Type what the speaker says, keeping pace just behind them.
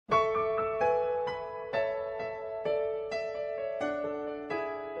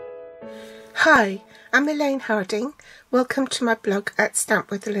Hi, I'm Elaine Harding. Welcome to my blog at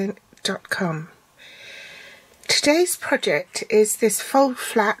stampwithelaine.com. Today's project is this fold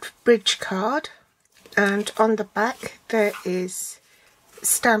flat bridge card, and on the back there is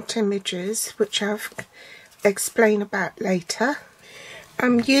stamped images which I'll explain about later.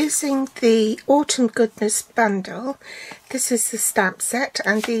 I'm using the Autumn Goodness bundle. This is the stamp set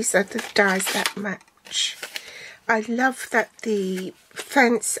and these are the dies that match. I love that the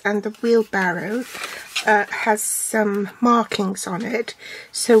fence and the wheelbarrow has some markings on it,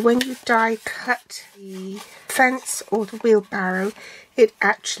 so when you die cut the fence or the wheelbarrow, it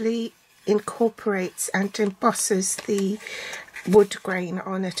actually incorporates and embosses the wood grain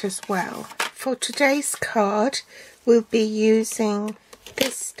on it as well. For today's card we'll be using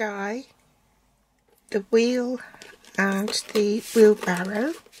this die, the wheel and the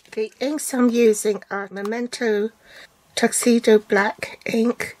wheelbarrow. The inks I'm using are Memento Tuxedo Black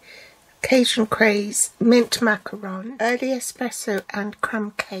ink, Cajun Craze, Mint Macaron, Early Espresso and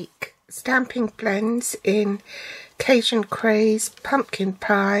Crumb Cake. Stamping blends in Cajun Craze, Pumpkin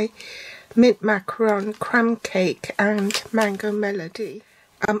Pie, Mint Macaron, Crumb Cake and Mango Melody.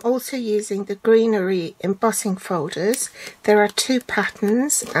 I'm also using the greenery embossing folders. There are two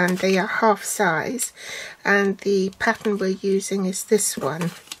patterns and they are half size, and the pattern we're using is this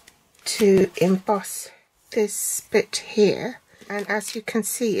one to emboss this bit here, and as you can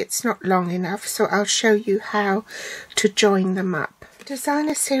see it's not long enough, so I'll show you how to join them up. The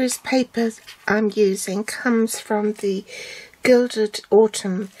designer series paper I'm using comes from the Gilded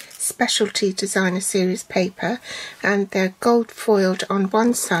Autumn Specialty Designer Series paper, and they're gold foiled on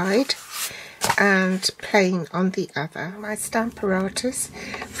one side and plain on the other. My stamp apparatus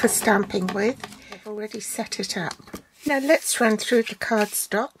for stamping with, I've already set it up. Now let's run through the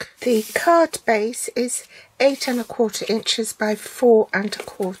cardstock. The card base is 8 1/4 inches by 4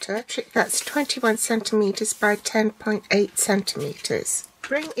 1/4. That's 21 centimeters by 10.8 centimeters.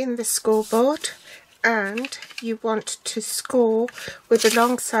 Bring in the scoreboard, and you want to score with the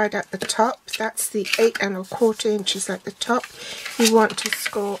long side at the top. That's the 8 1/4 inches at the top. You want to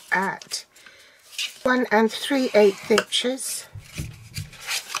score at 1 3/8 inches,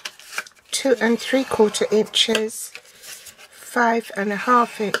 2 3/4 inches, 5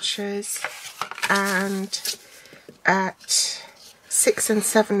 1/2 inches, and at 6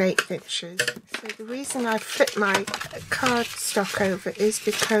 7/8 inches. So the reason I flip my cardstock over is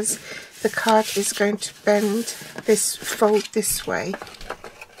because the card is going to bend this fold this way.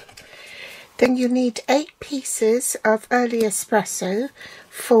 Then you need 8 pieces of Early Espresso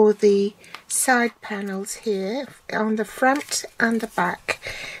for the side panels here on the front and the back.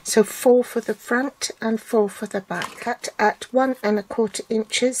 So 4 for the front and 4 for the back. Cut at 1 1/4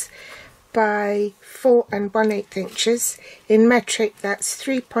 inches by 4 1/8 inches. In metric that's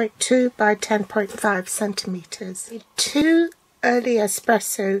 3.2 by 10.5 centimeters. 2 Early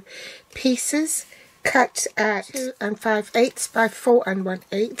Espresso pieces cut at 2 5/8 by 4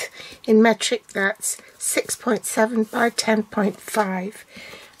 1/8. In metric that's 6.7 by 10.5,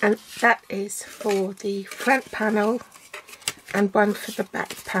 and that is for the front panel and 1 for the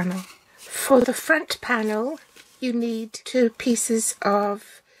back panel. For the front panel you need 2 pieces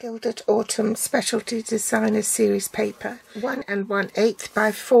of Gilded Autumn Specialty Designer Series paper, 1 1/8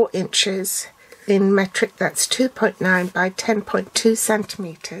 by 4 inches. In metric that's 2.9 by 10.2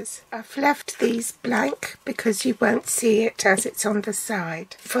 centimeters. I've left these blank because you won't see it as it's on the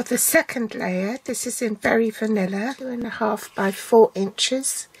side. For the second layer, this is in Very Vanilla, 2.5 by 4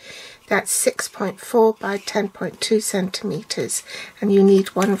 inches. That's 6.4 by 10.2 centimeters, and you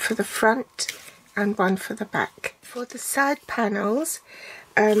need 1 for the front and 1 for the back. For the side panels,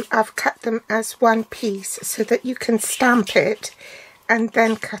 I've cut them as one piece so that you can stamp it and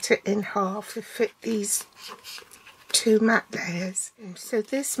then cut it in half to fit these 2 matte layers. So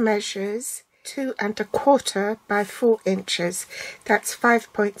this measures 2 1/4 by 4 inches. That's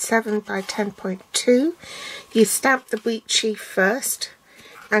 5.7 by 10.2. You stamp the wheat sheaf first,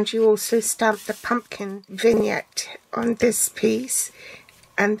 and you also stamp the pumpkin vignette on this piece,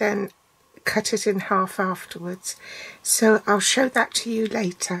 and then cut it in half afterwards. So I'll show that to you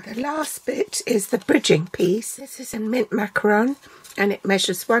later. The last bit is the bridging piece. This is in Mint Macaron, and it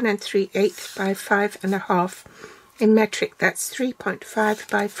measures 1 3/8 by 5 1/2. In metric that's 3.5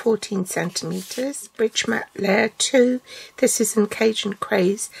 by 14 centimeters. Bridge mat layer 2. This is in Cajun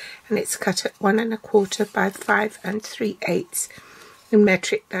Craze, and it's cut at 1 1/4 by 5 3/8. In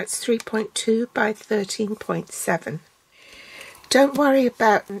metric that's 3.2 by 13.7. Don't worry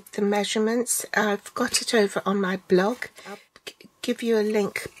about the measurements. I've got it over on my blog. I'll give you a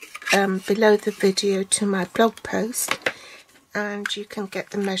link below the video to my blog post. and you can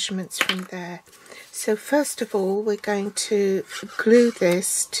get the measurements from there. So first of all, we're going to glue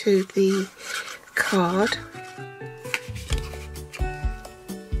this to the card.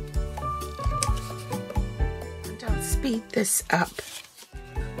 And I'll speed this up.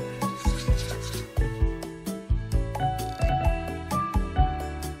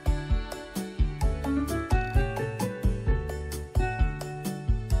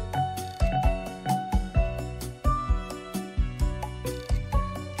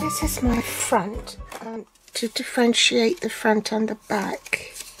 This is my front. To differentiate the front and the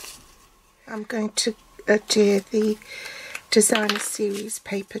back, I'm going to adhere the Designer Series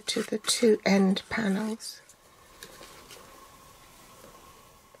paper to the two end panels.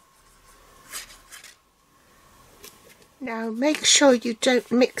 Now make sure you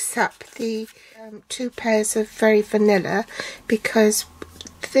don't mix up the two pairs of Very Vanilla, because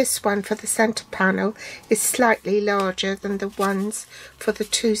this one for the centre panel is slightly larger than the ones for the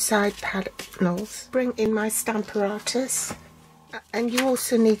two side panels. Bring in my Stamparatus, and you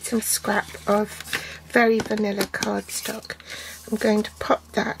also need some scrap of Very Vanilla cardstock. I'm going to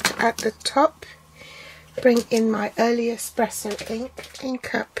pop that at the top. Bring in my early espresso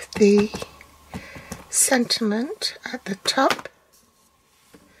ink up the sentiment at the top.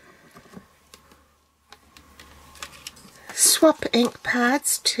 Swap ink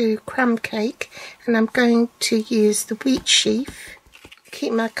pads to crumb cake, and I'm going to use the wheat sheaf.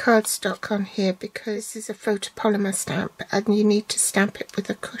 Keep my cardstock on here because this is a photopolymer stamp and you need to stamp it with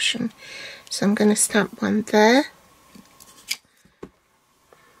a cushion. So I'm going to stamp one there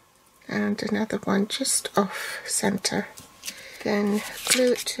and another one just off centre. Then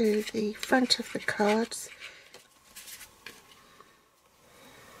glue it to the front of the cards.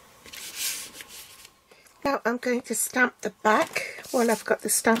 Now I'm going to stamp the back while I've got the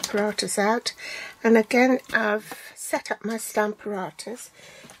Stamparatus out, and again I've set up my Stamparatus.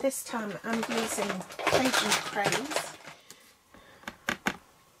 This time I'm using Cajun Craze.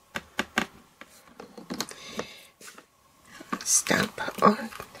 Stamp on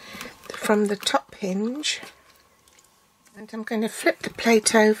from the top hinge, and I'm going to flip the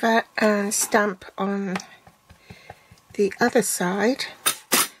plate over and stamp on the other side.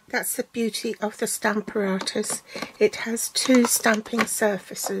 That's the beauty of the Stamparatus. It has two stamping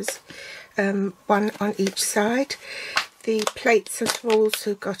surfaces, one on each side. The plates have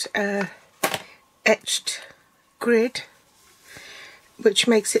also got a etched grid, which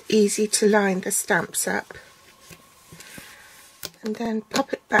makes it easy to line the stamps up. And then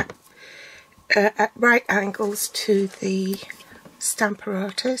pop it back at right angles to the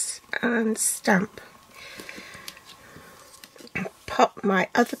Stamparatus and stamp. Pop my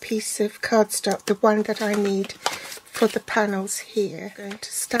other piece of cardstock, the one that I need for the panels here. I'm going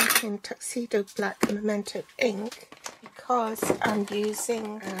to stamp in Tuxedo Black Memento ink because I'm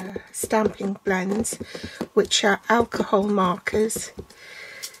using stamping blends which are alcohol markers.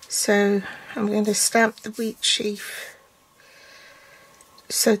 So I'm going to stamp the wheat sheaf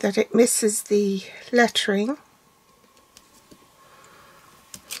so that it misses the lettering,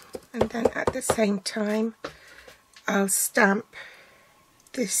 and then at the same time I'll stamp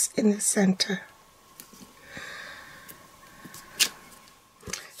this in the centre.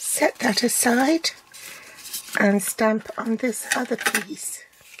 Set that aside and stamp on this other piece,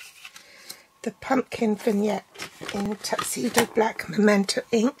 the pumpkin vignette in Tuxedo Black Memento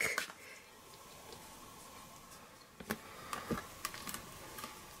ink.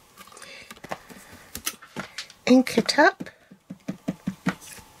 Ink it up.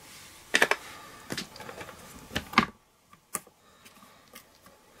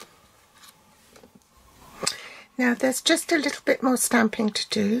 Now there's just a little bit more stamping to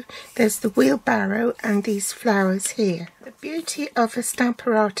do. There's the wheelbarrow and these flowers here. The beauty of a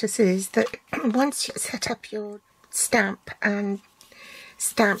Stamparatus is that once you set up your stamped and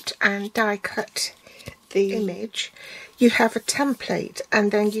die cut the image, you have a template,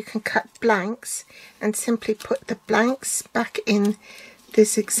 and then you can cut blanks and simply put the blanks back in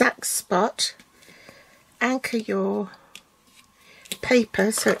this exact spot, anchor your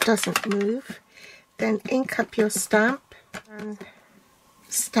paper so it doesn't move, then ink up your stamp and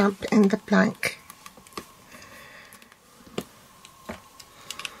stamp in the blank,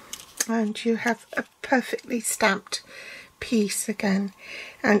 and you have a perfectly stamped piece again,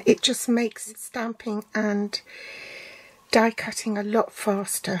 and it just makes stamping and die cutting a lot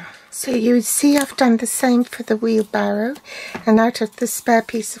faster. So you see I've done the same for the wheelbarrow, and out of the spare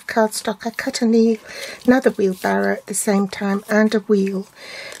piece of cardstock I cut another wheelbarrow at the same time and a wheel.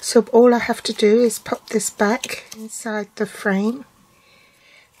 So all I have to do is pop this back inside the frame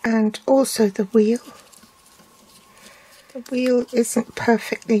and also the wheel, The wheel isn't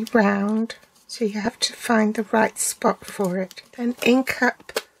perfectly round, so you have to find the right spot for it. Then ink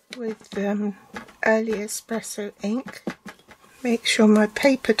up with early espresso ink. Make sure my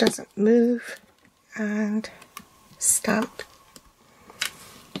paper doesn't move, and stamp.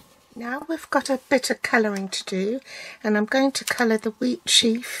 Now we've got a bit of colouring to do, and I'm going to colour the wheat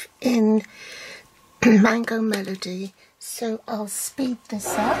sheaf in Mango Melody, so I'll speed this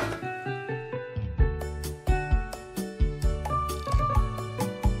up.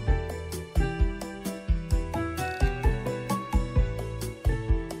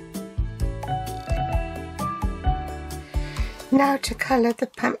 Now to colour the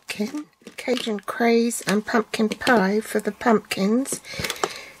pumpkin, Cajun Craze and pumpkin pie for the pumpkins,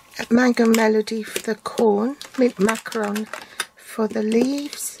 Mango Melody for the corn, mint macaron for the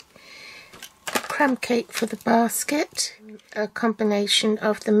leaves, crumb cake for the basket, a combination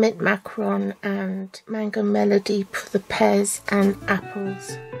of the mint macaron and Mango Melody for the pears and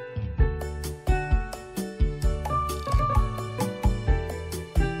apples.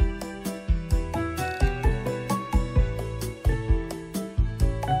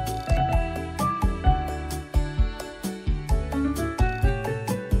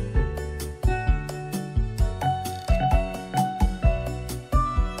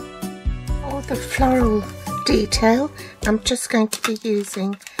 The floral detail, I'm just going to be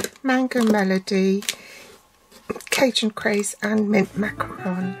using Mango Melody, Cajun Craze and mint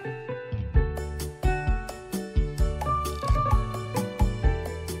macaron.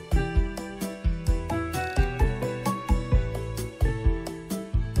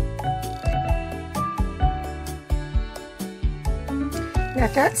 Now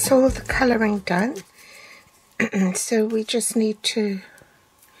that's all the colouring done, so we just need to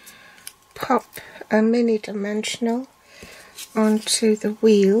pop a mini dimensional onto the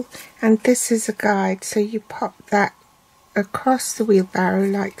wheel, and this is a guide, so you pop that across the wheelbarrow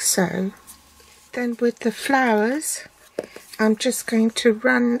like so. Then with the flowers, I'm just going to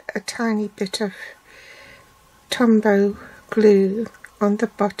run a tiny bit of Tombow glue on the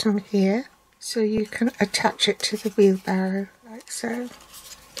bottom here, so you can attach it to the wheelbarrow like so.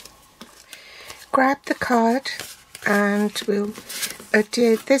 Grab the card and we'll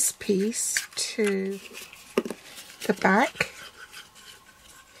adhere this piece to the back,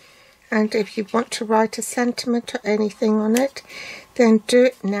 and if you want to write a sentiment or anything on it, then do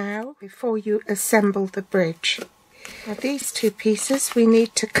it now before you assemble the bridge. Now these two pieces we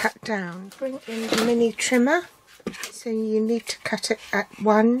need to cut down. Bring in the mini trimmer, so you need to cut it at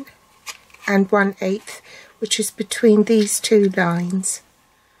 1 1/8, which is between these two lines.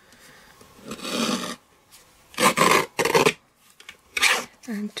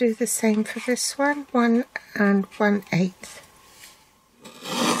 And do the same for this one, 1 1/8.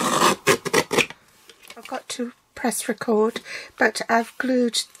 I've got to press record, but I've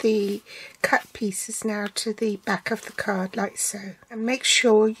glued the cut pieces now to the back of the card like so. And make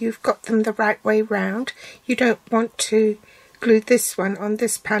sure you've got them the right way round. You don't want to glue this one on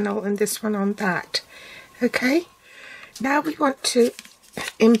this panel and this one on that. Okay, now we want to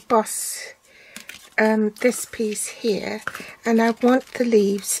emboss this piece here, and I want the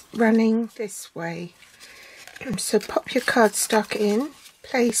leaves running this way. So pop your cardstock in,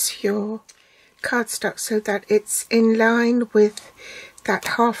 place your cardstock so that it's in line with that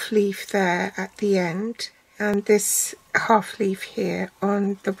half leaf there at the end, and this half leaf here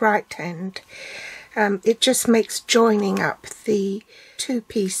on the right end. It just makes joining up the two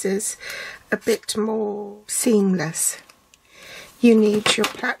pieces a bit more seamless. You need your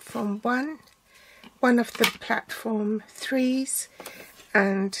platform 1, one of the platform 3s,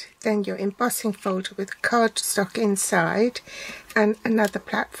 and then your embossing folder with cardstock inside, and another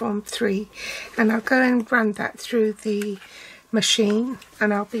platform 3. And I'll go and run that through the machine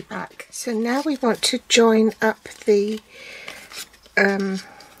and I'll be back. So now we want to join up the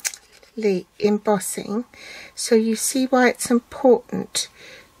embossing. So you see why it's important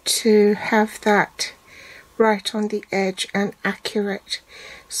to have that right on the edge and accurate,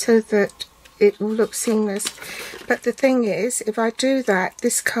 so that it will look seamless. But the thing is, if I do that,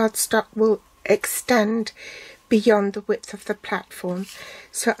 this cardstock will extend beyond the width of the platform,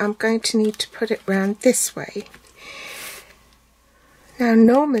 so I'm going to need to put it round this way. Now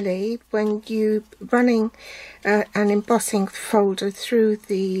normally when you're running an embossing folder through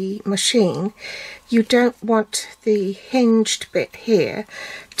the machine, you don't want the hinged bit here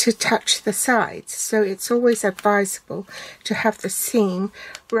to touch the sides, so it's always advisable to have the seam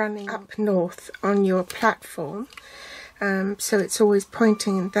running up north on your platform, so it's always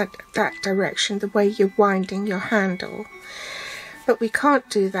pointing in that direction, the way you're winding your handle. but we can't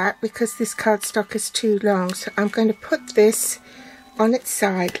do that because this cardstock is too long. So I'm going to put this on its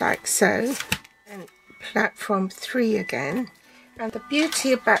side like so, and platform 3 again. And the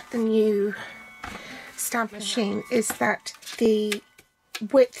beauty about the new stamp machine is that the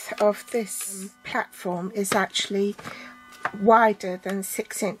width of this platform is actually wider than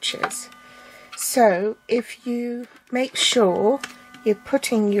 6 inches. So if you make sure you're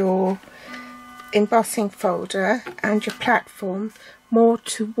putting your embossing folder and your platform more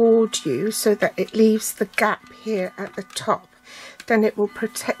toward you so that it leaves the gap here at the top, then it will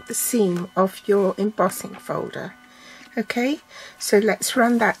protect the seam of your embossing folder. Okay, so let's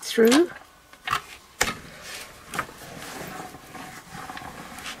run that through.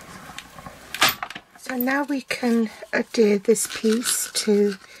 So now we can adhere this piece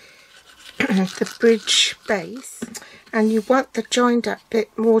to the bridge base, and you want the joined up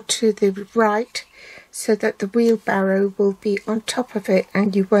bit more to the right so that the wheelbarrow will be on top of it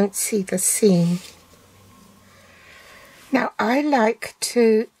and you won't see the seam. Now I like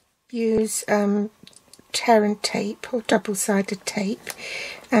to use tear and tape or double-sided tape,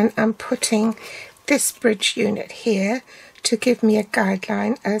 and I'm putting this bridge unit here to give me a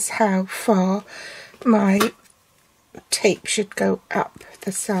guideline as how far my tape should go up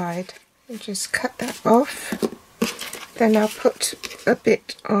the side. And just cut that off. Then I'll put a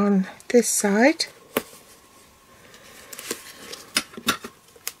bit on this side.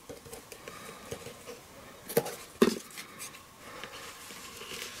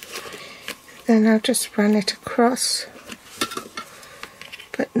 Then I'll just run it across,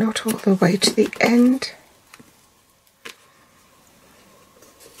 but not all the way to the end.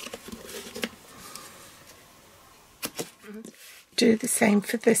 Do the same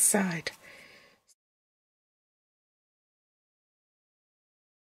for this side.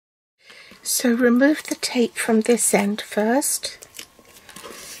 So remove the tape from this end first.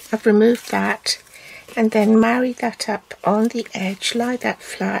 I've removed that, and then marry that up on the edge, lie that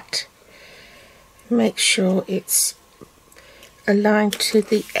flat. Make sure it's aligned to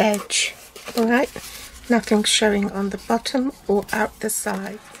the edge, alright? Nothing showing on the bottom or out the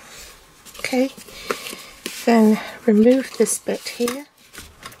side. Okay, then remove this bit here.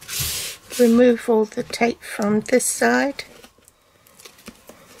 Remove all the tape from this side.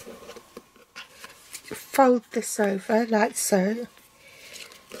 Fold this over like so.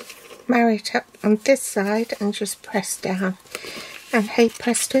 Marry it up on this side and just press down. And hey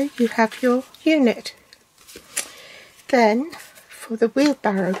presto, you have your unit. Then for the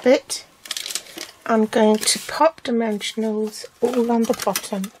wheelbarrow bit, I'm going to pop dimensionals all on the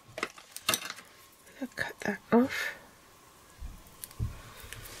bottom. I'll cut that off.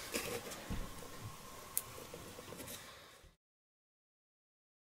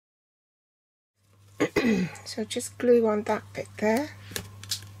 So just glue on that bit there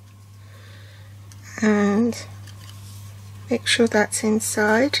and make sure that's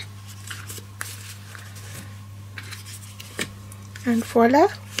inside, and voila,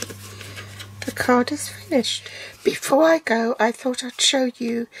 the card is finished. Before I go, I thought I'd show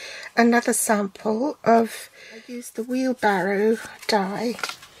you another sample of, I used the wheelbarrow die,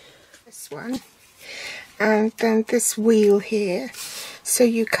 this one, and then this wheel here. So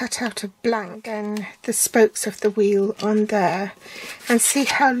you cut out a blank and the spokes of the wheel on there, and see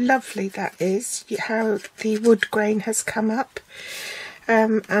how lovely that is, how the wood grain has come up.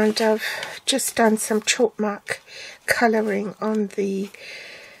 And I've just done some chalk mark colouring on the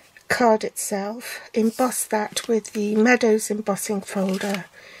card itself, embossed that with the Meadows embossing folder,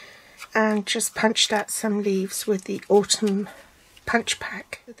 and just punched out some leaves with the autumn punch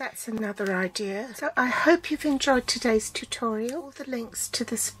pack. That's another idea. So I hope you've enjoyed today's tutorial. All the links to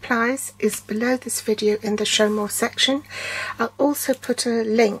the supplies is below this video in the show more section. I'll also put a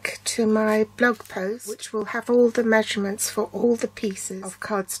link to my blog post which will have all the measurements for all the pieces of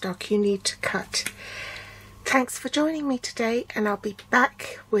cardstock you need to cut. Thanks for joining me today, and I'll be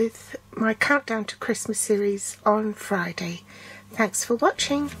back with my Countdown to Christmas series on Friday. Thanks for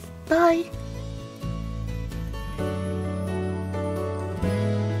watching. Bye!